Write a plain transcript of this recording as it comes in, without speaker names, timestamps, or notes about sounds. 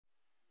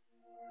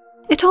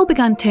It all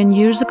began 10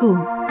 years ago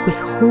with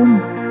Home,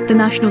 the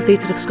National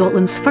Theatre of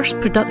Scotland's first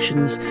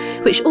productions,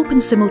 which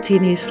opened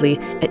simultaneously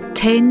at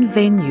 10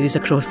 venues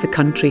across the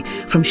country,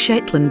 from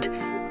Shetland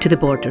to the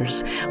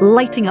Borders,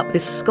 lighting up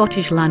this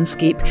Scottish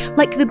landscape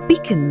like the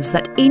beacons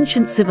that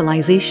ancient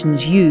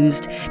civilisations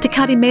used to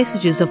carry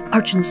messages of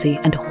urgency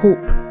and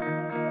hope.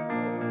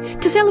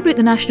 To celebrate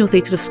the National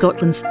Theatre of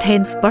Scotland's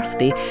 10th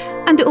birthday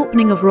and the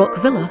opening of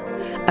Rockvilla,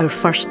 our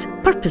first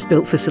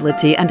purpose-built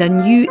facility and a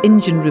new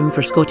engine room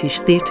for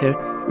Scottish theatre,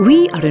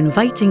 we are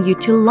inviting you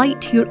to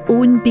light your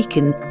own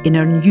beacon in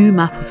our new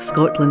map of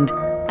Scotland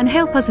and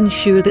help us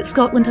ensure that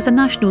Scotland has a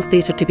national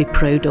theatre to be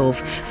proud of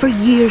for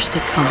years to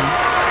come.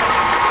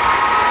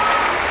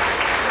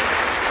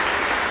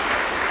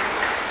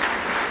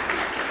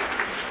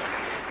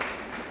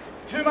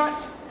 Too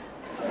much?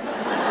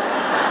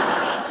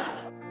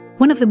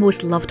 One of the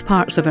most loved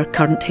parts of our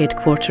current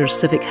headquarters,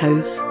 Civic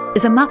House,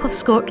 is a map of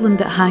Scotland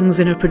that hangs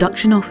in our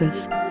production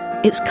office.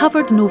 It's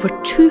covered in over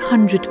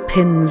 200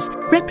 pins,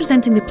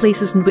 representing the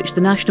places in which the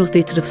National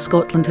Theatre of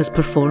Scotland has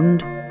performed.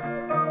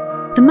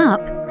 The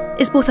map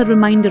is both a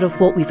reminder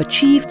of what we've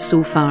achieved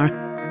so far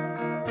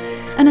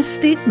and a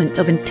statement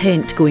of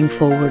intent going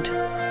forward.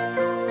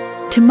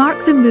 To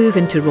mark the move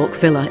into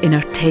Rockvilla in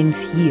our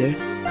 10th year,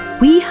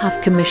 we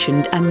have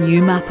commissioned a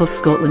new map of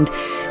Scotland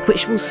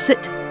which will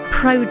sit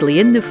proudly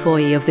in the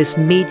foyer of this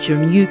major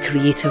new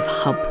creative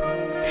hub.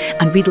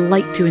 And we'd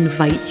like to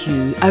invite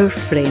you, our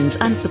friends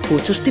and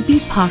supporters, to be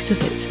part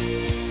of it.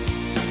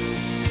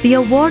 The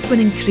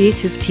award-winning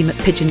creative team at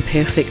Pigeon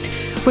Perfect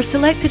were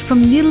selected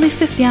from nearly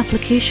 50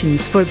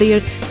 applications for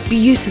their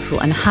beautiful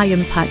and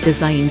high-impact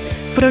design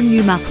for our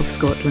new map of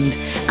Scotland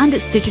and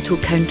its digital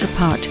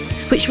counterpart,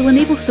 which will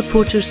enable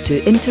supporters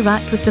to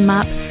interact with the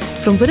map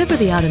from wherever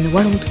they are in the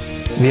world.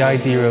 The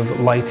idea of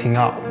lighting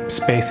up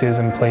spaces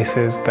and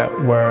places that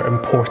were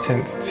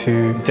important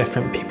to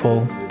different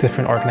people,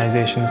 different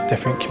organisations,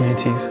 different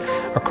communities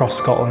across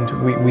Scotland,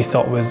 we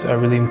thought was a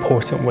really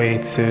important way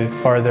to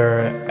further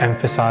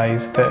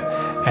emphasise that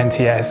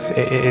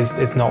NTS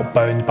is not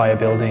bound by a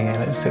building,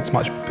 and it's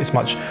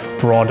much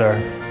broader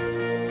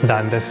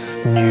than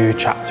this new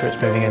chapter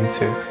it's moving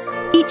into.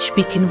 Each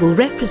beacon will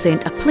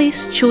represent a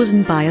place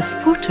chosen by a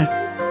supporter.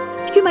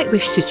 You might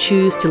wish to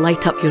choose to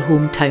light up your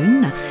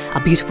hometown, a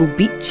beautiful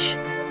beach,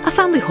 a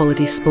family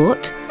holiday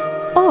spot,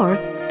 or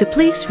the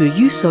place where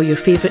you saw your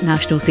favourite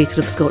National Theatre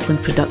of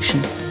Scotland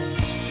production.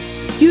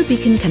 Your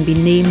beacon can be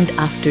named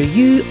after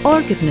you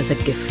or given as a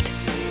gift.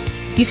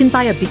 You can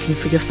buy a beacon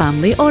for your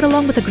family or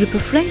along with a group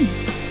of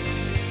friends.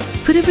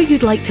 Wherever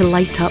you'd like to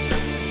light up,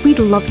 we'd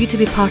love you to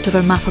be part of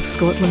our map of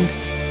Scotland.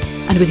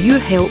 And with your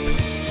help,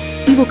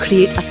 we will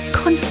create a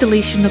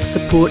constellation of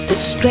support that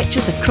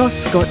stretches across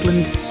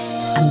Scotland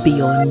and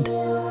beyond.